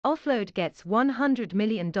Offload gets $100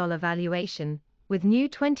 million valuation, with new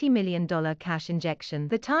 $20 million cash injection.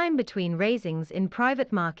 The time between raisings in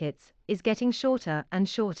private markets is getting shorter and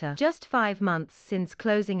shorter. Just 5 months since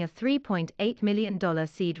closing a $3.8 million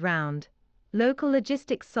seed round, local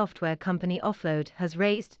logistics software company Offload has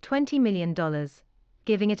raised $20 million,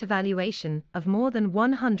 giving it a valuation of more than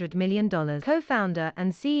 $100 million. Co-founder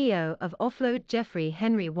and CEO of Offload Geoffroy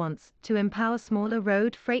Henry wants to empower smaller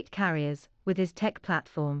road freight carriers with his tech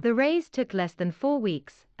platform. The raise took less than 4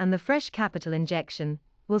 weeks, and the fresh capital injection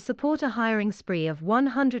will support a hiring spree of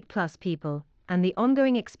 100+ people and the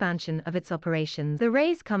ongoing expansion of its operations. The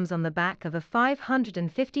raise comes on the back of a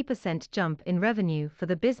 550% jump in revenue for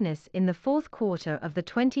the business in the fourth quarter of the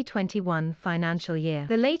 2021 financial year.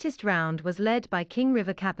 The latest round was led by King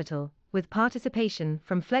River Capital, with participation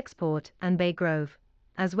from Flexport and Bay Grove,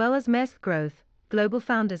 as well as Maersk Growth, Global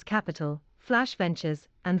Founders Capital, Ventures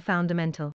and Foundamental.